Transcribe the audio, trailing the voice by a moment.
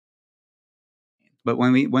But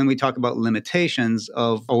when we talk about limitations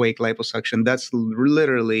of awake liposuction, that's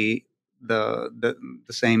literally the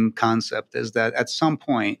same concept, is that at some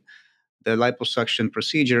point the liposuction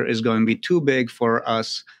procedure is going to be too big for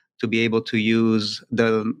us to be able to use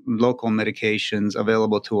the local medications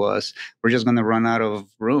available to us. We're just going to run out of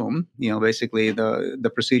room. Basically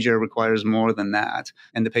the procedure requires more than that,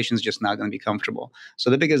 and the patient's just not going to be comfortable.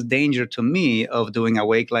 So the biggest danger to me of doing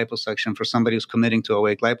awake liposuction for somebody who's committing to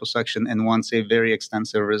awake liposuction and wants a very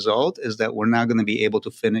extensive result is that we're not going to be able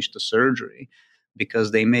to finish the surgery,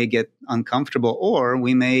 because they may get uncomfortable, or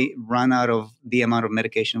we may run out of the amount of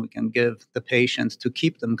medication we can give the patient to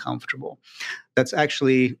keep them comfortable. That's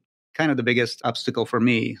actually kind of the biggest obstacle for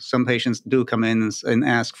me. Some patients do come in and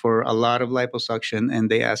ask for a lot of liposuction, and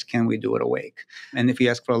they ask, can we do it awake? And if you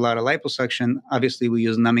ask for a lot of liposuction, obviously we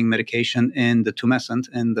use numbing medication in the tumescent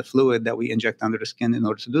and the fluid that we inject under the skin in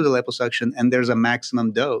order to do the liposuction. And there's a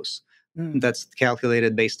maximum dose that's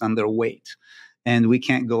calculated based on their weight. And we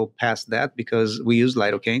can't go past that because we use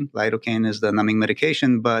lidocaine. Lidocaine is the numbing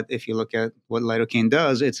medication, but if you look at what lidocaine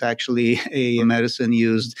does, it's actually a medicine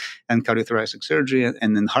used in cardiothoracic surgery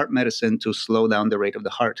and in heart medicine to slow down the rate of the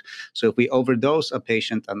heart. So if we overdose a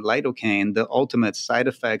patient on lidocaine, the ultimate side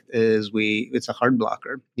effect is it's a heart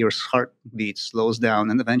blocker. Your heartbeat slows down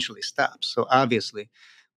and eventually stops. So obviously,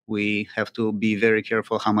 we have to be very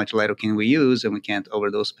careful how much lidocaine we use, and we can't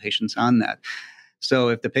overdose patients on that. So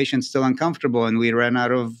if the patient's still uncomfortable and we ran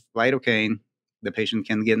out of lidocaine, the patient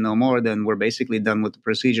can get no more, then we're basically done with the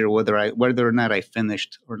procedure, whether or not I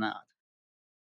finished or not.